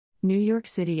New York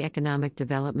City Economic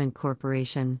Development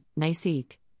Corporation,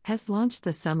 NYCEC, has launched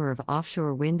the Summer of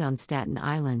Offshore Wind on Staten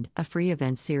Island, a free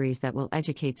event series that will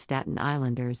educate Staten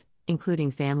Islanders, including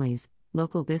families,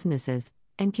 local businesses,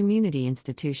 and community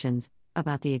institutions,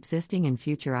 about the existing and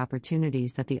future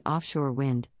opportunities that the offshore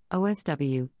wind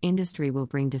 (OSW) industry will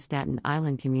bring to Staten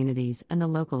Island communities and the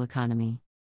local economy.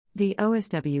 The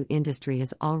OSW industry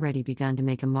has already begun to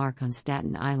make a mark on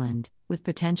Staten Island, with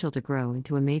potential to grow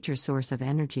into a major source of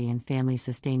energy and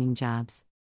family-sustaining jobs.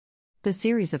 The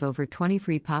series of over 20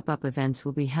 free pop-up events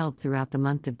will be held throughout the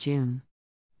month of June.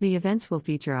 The events will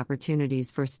feature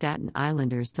opportunities for Staten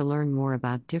Islanders to learn more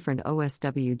about different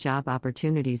OSW job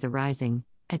opportunities arising,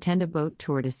 attend a boat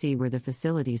tour to see where the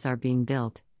facilities are being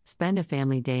built, spend a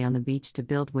family day on the beach to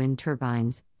build wind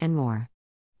turbines, and more.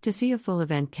 To see a full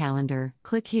event calendar,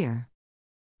 click here.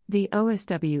 The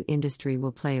OSW industry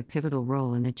will play a pivotal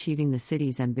role in achieving the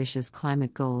city's ambitious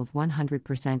climate goal of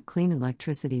 100% clean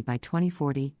electricity by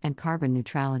 2040 and carbon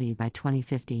neutrality by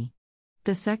 2050.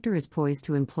 The sector is poised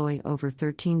to employ over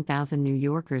 13,000 New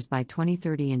Yorkers by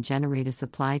 2030 and generate a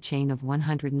supply chain of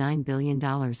 $109 billion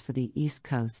for the East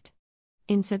Coast.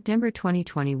 In September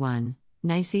 2021,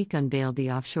 NYCEC unveiled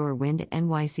the Offshore Wind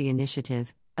NYC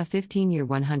Initiative, a 15-year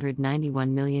 $191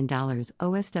 million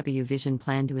OSW vision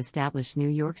plan to establish New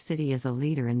York City as a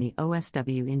leader in the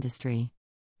OSW industry.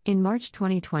 In March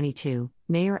 2022,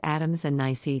 Mayor Adams and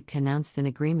NYCEC announced an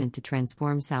agreement to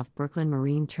transform South Brooklyn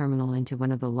Marine Terminal into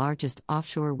one of the largest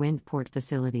offshore wind port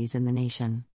facilities in the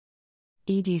nation.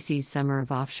 EDC's Summer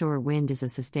of Offshore Wind is a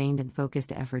sustained and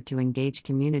focused effort to engage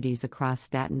communities across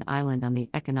Staten Island on the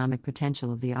economic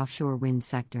potential of the offshore wind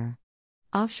sector.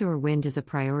 Offshore wind is a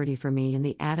priority for me and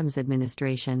the Adams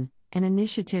administration, an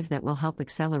initiative that will help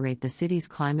accelerate the city's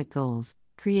climate goals,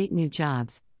 create new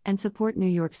jobs, and support New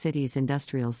York City's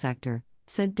industrial sector,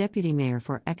 said Deputy Mayor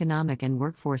for Economic and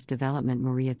Workforce Development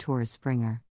Maria Torres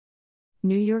Springer.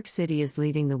 New York City is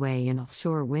leading the way in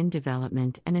offshore wind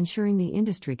development and ensuring the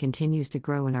industry continues to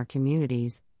grow in our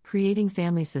communities, creating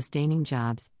family-sustaining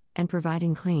jobs, and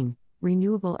providing clean,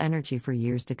 renewable energy for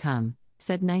years to come,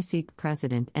 said NYCEC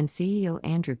President and CEO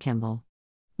Andrew Kimball.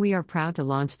 We are proud to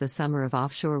launch the Summer of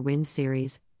Offshore Wind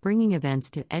series, bringing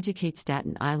events to educate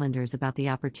Staten Islanders about the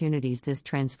opportunities this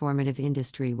transformative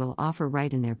industry will offer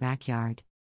right in their backyard.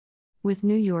 With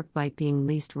New York Bight being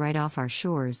leased right off our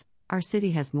shores, our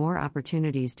city has more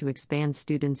opportunities to expand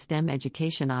student STEM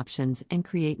education options and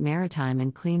create maritime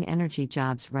and clean energy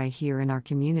jobs right here in our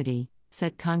community,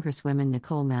 said Congresswoman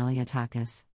Nicole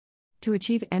Malliotakis. To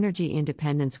achieve energy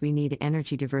independence, we need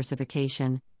energy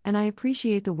diversification, and I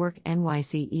appreciate the work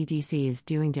NYCEDC is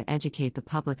doing to educate the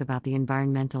public about the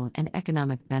environmental and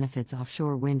economic benefits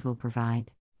offshore wind will provide.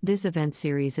 This event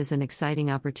series is an exciting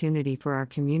opportunity for our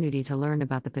community to learn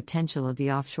about the potential of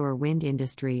the offshore wind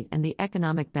industry and the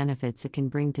economic benefits it can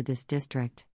bring to this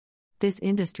district. This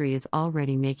industry is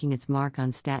already making its mark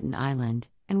on Staten Island,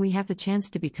 and we have the chance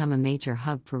to become a major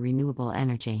hub for renewable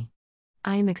energy.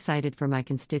 I am excited for my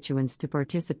constituents to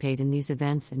participate in these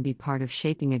events and be part of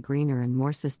shaping a greener and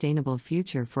more sustainable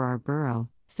future for our borough,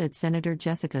 said Senator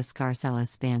Jessica Scarcella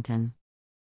Staten.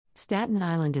 Staten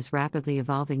Island is rapidly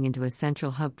evolving into a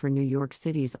central hub for New York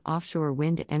City's offshore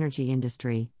wind energy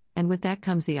industry, and with that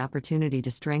comes the opportunity to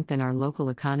strengthen our local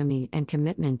economy and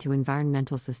commitment to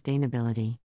environmental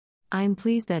sustainability. I am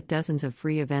pleased that dozens of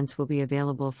free events will be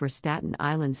available for Staten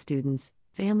Island students,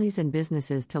 families, and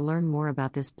businesses to learn more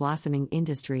about this blossoming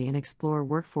industry and explore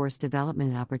workforce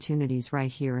development opportunities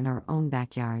right here in our own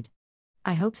backyard.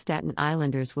 I hope Staten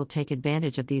Islanders will take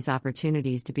advantage of these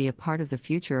opportunities to be a part of the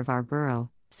future of our borough,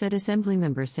 said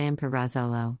Assemblymember Sam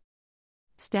Pirazzolo.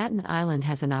 Staten Island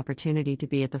has an opportunity to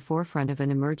be at the forefront of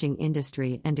an emerging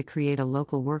industry and to create a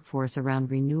local workforce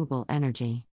around renewable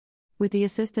energy. With the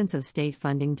assistance of state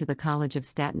funding to the College of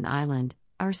Staten Island,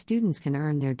 our students can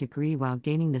earn their degree while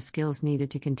gaining the skills needed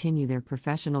to continue their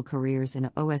professional careers in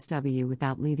OSW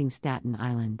without leaving Staten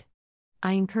Island.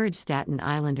 I encourage Staten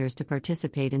Islanders to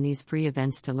participate in these free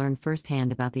events to learn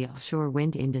firsthand about the offshore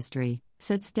wind industry,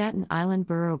 said Staten Island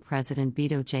Borough President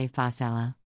Vito J.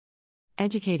 Fasella.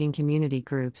 Educating community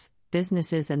groups,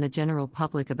 businesses, and the general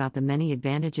public about the many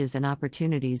advantages and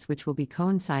opportunities which will be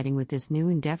coinciding with this new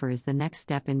endeavor is the next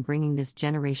step in bringing this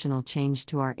generational change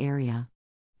to our area.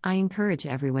 I encourage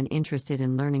everyone interested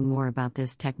in learning more about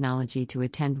this technology to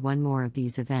attend one more of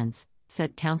these events,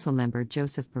 said Councilmember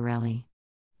Joseph Borelli.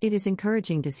 It is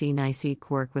encouraging to see NYCEC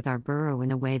work with our borough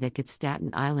in a way that gets Staten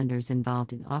Islanders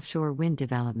involved in offshore wind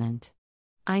development.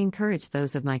 I encourage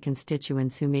those of my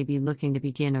constituents who may be looking to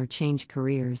begin or change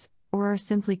careers, or are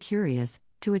simply curious,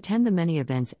 to attend the many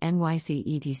events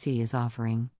NYCEDC is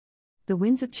offering. The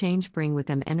winds of change bring with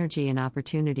them energy and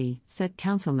opportunity, said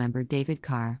Councilmember David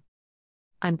Carr.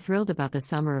 I'm thrilled about the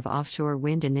Summer of Offshore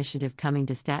Wind initiative coming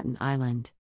to Staten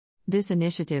Island. This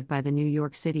initiative by the New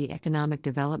York City Economic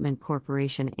Development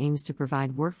Corporation aims to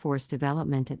provide workforce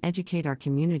development and educate our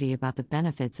community about the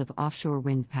benefits of offshore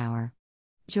wind power.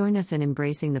 Join us in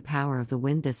embracing the power of the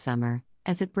wind this summer,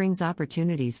 as it brings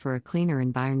opportunities for a cleaner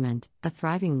environment, a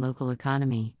thriving local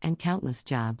economy, and countless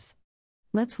jobs.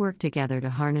 Let's work together to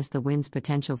harness the wind's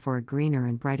potential for a greener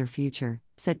and brighter future,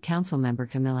 said Councilmember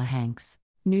Camilla Hanks.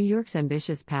 New York's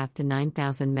ambitious path to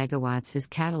 9,000 megawatts is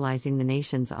catalyzing the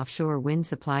nation's offshore wind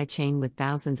supply chain with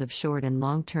thousands of short and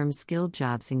long-term skilled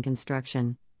jobs in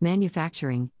construction,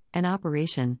 manufacturing, and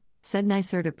operation, said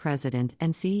NYSERDA President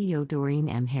and CEO Doreen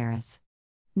M. Harris.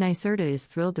 NYSERDA is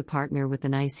thrilled to partner with the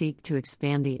NYSEQ to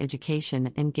expand the education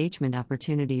and engagement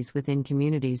opportunities within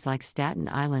communities like Staten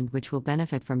Island, which will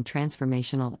benefit from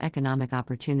transformational economic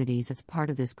opportunities as part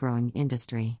of this growing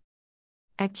industry.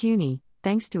 At CUNY,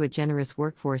 thanks to a generous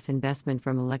workforce investment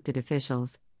from elected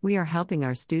officials, we are helping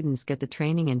our students get the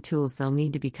training and tools they'll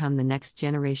need to become the next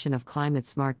generation of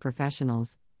climate-smart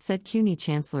professionals, said CUNY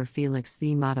Chancellor Felix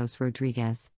V. Matos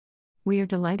Rodriguez. We are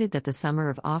delighted that the Summer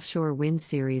of Offshore Wind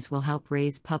series will help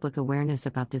raise public awareness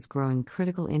about this growing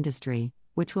critical industry,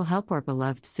 which will help our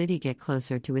beloved city get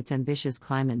closer to its ambitious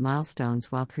climate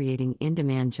milestones while creating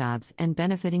in-demand jobs and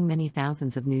benefiting many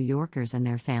thousands of New Yorkers and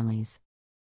their families.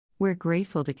 We're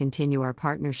grateful to continue our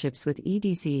partnerships with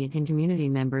EDC and community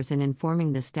members in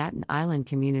informing the Staten Island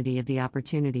community of the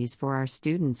opportunities for our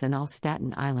students and all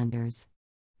Staten Islanders.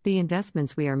 The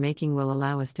investments we are making will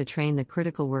allow us to train the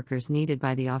critical workers needed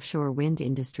by the offshore wind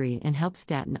industry and help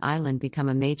Staten Island become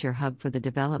a major hub for the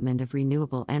development of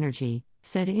renewable energy,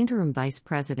 said Interim Vice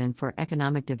President for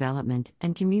Economic Development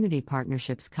and Community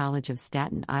Partnerships College of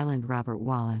Staten Island Robert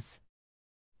Wallace.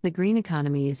 The green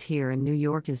economy is here and New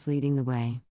York is leading the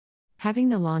way. Having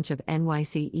the launch of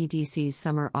NYC-EDC's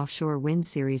Summer Offshore Wind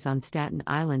Series on Staten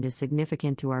Island is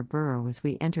significant to our borough as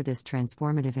we enter this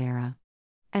transformative era.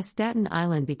 As Staten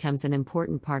Island becomes an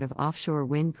important part of offshore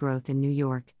wind growth in New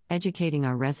York, educating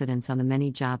our residents on the many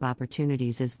job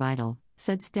opportunities is vital,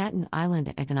 said Staten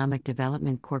Island Economic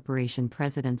Development Corporation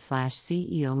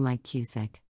President/CEO Mike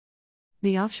Cusick.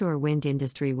 The offshore wind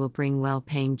industry will bring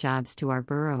well-paying jobs to our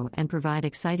borough and provide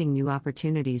exciting new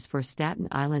opportunities for Staten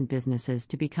Island businesses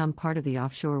to become part of the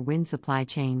offshore wind supply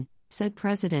chain, said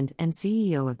President and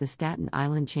CEO of the Staten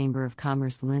Island Chamber of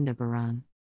Commerce Linda Baran.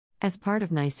 As part of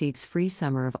NYSEQ's free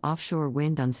Summer of Offshore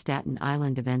Wind on Staten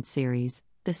Island event series,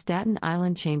 the Staten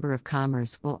Island Chamber of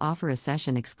Commerce will offer a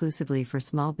session exclusively for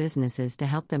small businesses to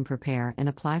help them prepare and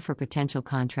apply for potential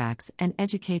contracts and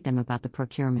educate them about the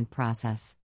procurement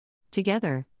process.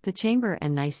 Together, the Chamber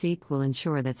and NYSEQ will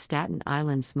ensure that Staten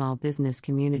Island's small business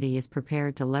community is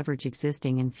prepared to leverage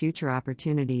existing and future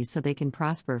opportunities so they can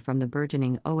prosper from the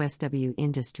burgeoning OSW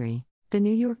industry. The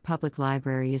New York Public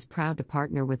Library is proud to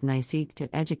partner with NYSEQ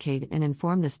to educate and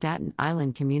inform the Staten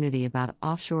Island community about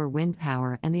offshore wind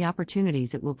power and the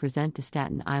opportunities it will present to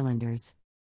Staten Islanders.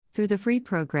 Through the free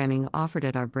programming offered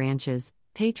at our branches,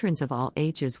 patrons of all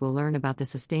ages will learn about the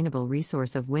sustainable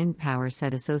resource of wind power,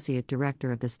 said Associate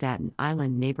Director of the Staten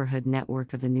Island Neighborhood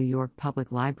Network of the New York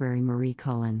Public Library Marie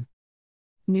Cullen.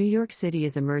 New York City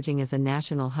is emerging as a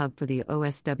national hub for the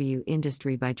OSW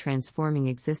industry by transforming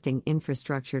existing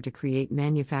infrastructure to create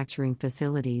manufacturing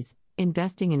facilities,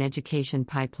 investing in education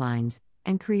pipelines,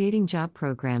 and creating job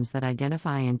programs that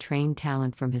identify and train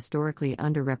talent from historically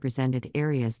underrepresented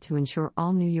areas to ensure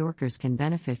all New Yorkers can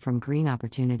benefit from green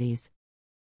opportunities.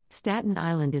 Staten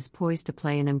Island is poised to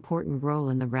play an important role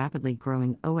in the rapidly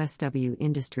growing OSW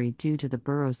industry due to the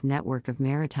borough's network of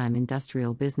maritime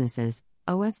industrial businesses,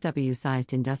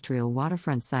 OSW-sized industrial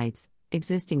waterfront sites,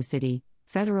 existing city,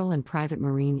 federal and private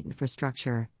marine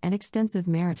infrastructure, and extensive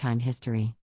maritime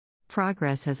history.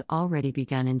 Progress has already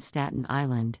begun in Staten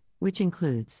Island, which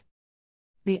includes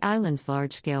the island's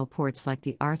large-scale ports like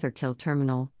the Arthur Kill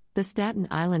Terminal, the Staten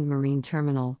Island Marine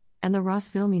Terminal, and the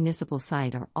Rossville Municipal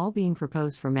Site are all being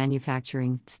proposed for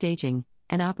manufacturing, staging,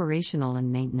 and operational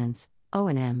and maintenance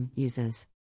 (O&M) uses.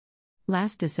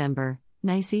 Last December,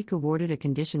 NYSEQ awarded a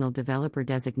conditional developer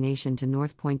designation to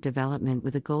North Point Development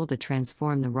with a goal to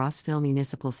transform the Rossville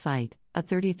Municipal Site, a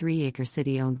 33-acre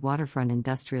city-owned waterfront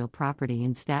industrial property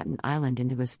in Staten Island,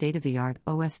 into a state-of-the-art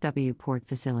OSW port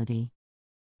facility.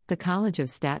 The College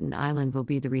of Staten Island will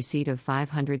be the receipt of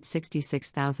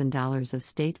 $566,000 of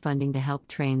state funding to help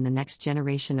train the next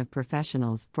generation of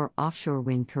professionals for offshore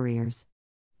wind careers.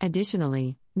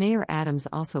 Additionally, Mayor Adams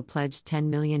also pledged $10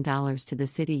 million to the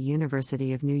City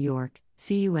University of New York,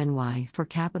 CUNY, for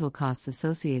capital costs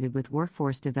associated with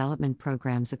workforce development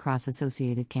programs across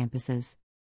associated campuses.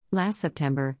 Last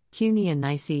September, CUNY and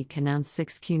NYSEC announced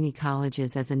 6 CUNY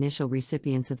colleges as initial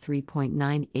recipients of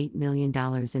 $3.98 million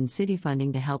in city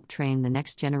funding to help train the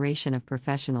next generation of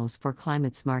professionals for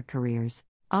climate-smart careers.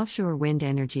 Offshore wind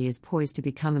energy is poised to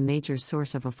become a major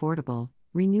source of affordable,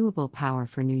 renewable power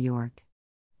for New York.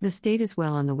 The state is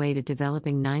well on the way to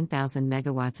developing 9,000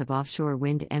 megawatts of offshore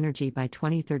wind energy by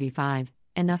 2035,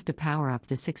 enough to power up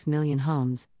to 6 million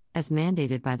homes, as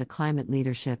mandated by the Climate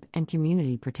Leadership and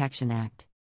Community Protection Act.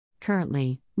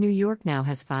 Currently, New York now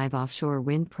has 5 offshore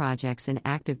wind projects in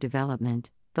active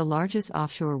development, the largest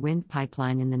offshore wind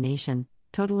pipeline in the nation,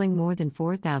 totaling more than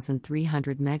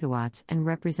 4,300 megawatts and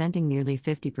representing nearly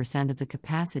 50% of the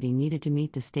capacity needed to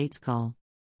meet the state's goal.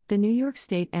 The New York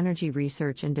State Energy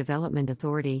Research and Development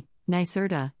Authority,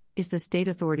 NYSERDA, is the state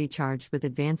authority charged with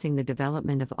advancing the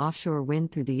development of offshore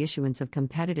wind through the issuance of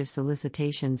competitive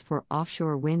solicitations for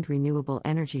offshore wind renewable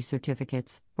energy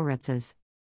certificates, or RECs.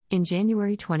 In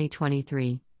January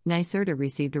 2023, NYSERDA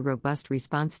received a robust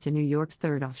response to New York's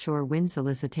third offshore wind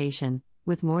solicitation,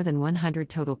 with more than 100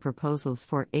 total proposals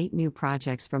for 8 new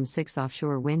projects from 6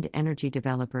 offshore wind energy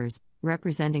developers,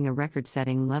 representing a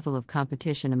record-setting level of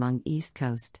competition among East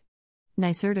Coast.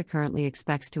 NYSERDA currently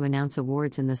expects to announce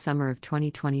awards in the summer of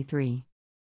 2023.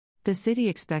 The city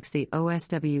expects the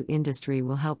OSW industry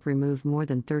will help remove more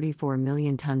than 34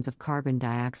 million tons of carbon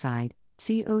dioxide,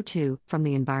 CO2, from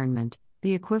the environment,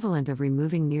 the equivalent of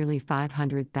removing nearly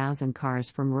 500,000 cars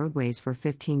from roadways for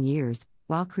 15 years,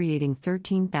 while creating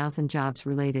 13,000 jobs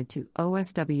related to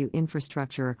OSW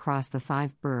infrastructure across the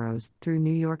 5 boroughs through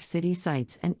New York City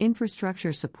sites and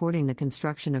infrastructure supporting the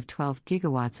construction of 12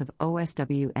 gigawatts of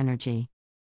OSW energy.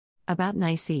 About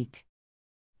NYSEC.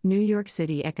 New York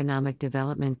City Economic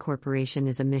Development Corporation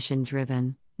is a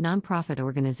mission-driven, nonprofit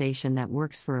organization that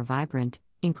works for a vibrant,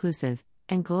 inclusive,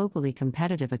 and globally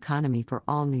competitive economy for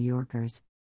all New Yorkers.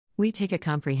 We take a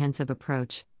comprehensive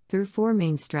approach, through 4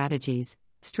 main strategies: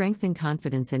 strengthen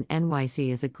confidence in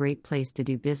NYC as a great place to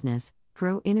do business,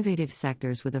 grow innovative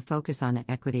sectors with a focus on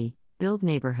equity, build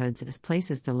neighborhoods as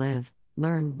places to live,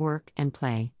 learn, work, and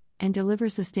play, and deliver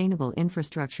sustainable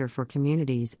infrastructure for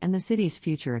communities and the city's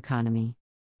future economy.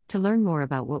 To learn more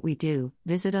about what we do,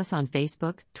 visit us on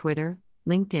Facebook, Twitter,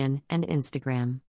 LinkedIn, and Instagram.